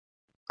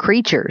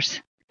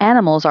Creatures.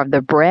 Animals are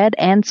the bread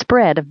and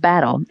spread of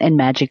battle in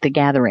Magic the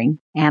Gathering.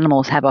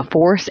 Animals have a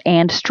force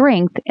and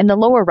strength in the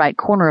lower right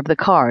corner of the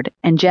card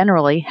and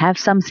generally have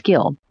some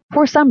skill.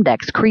 For some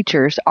decks,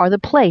 creatures are the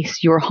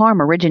place your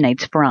harm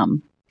originates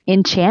from.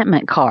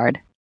 Enchantment card.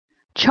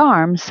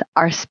 Charms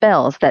are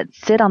spells that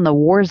sit on the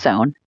war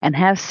zone and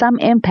have some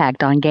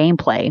impact on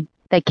gameplay.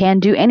 They can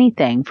do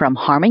anything from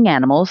harming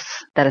animals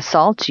that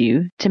assault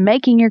you to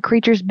making your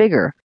creatures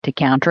bigger to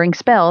countering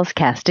spells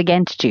cast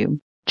against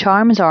you.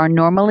 Charms are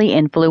normally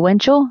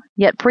influential,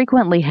 yet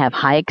frequently have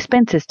high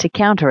expenses to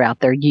counter out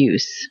their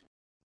use.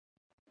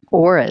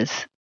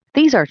 Auras.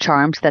 These are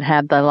charms that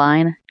have the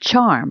line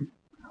charm,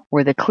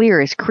 where the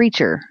clear is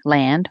creature,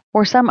 land,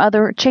 or some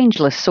other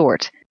changeless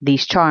sort.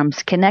 These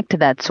charms connect to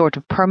that sort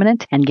of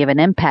permanent and give an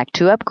impact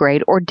to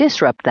upgrade or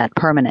disrupt that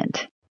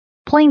permanent.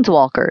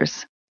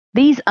 Planeswalkers.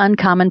 These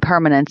uncommon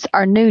permanents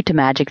are new to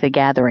Magic the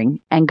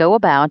Gathering and go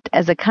about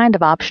as a kind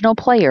of optional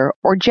player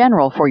or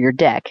general for your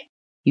deck.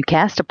 You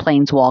cast a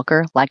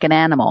planeswalker like an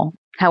animal.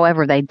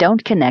 However, they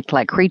don't connect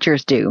like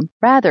creatures do.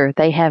 Rather,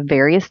 they have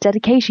various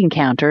dedication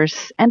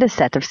counters and a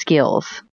set of skills.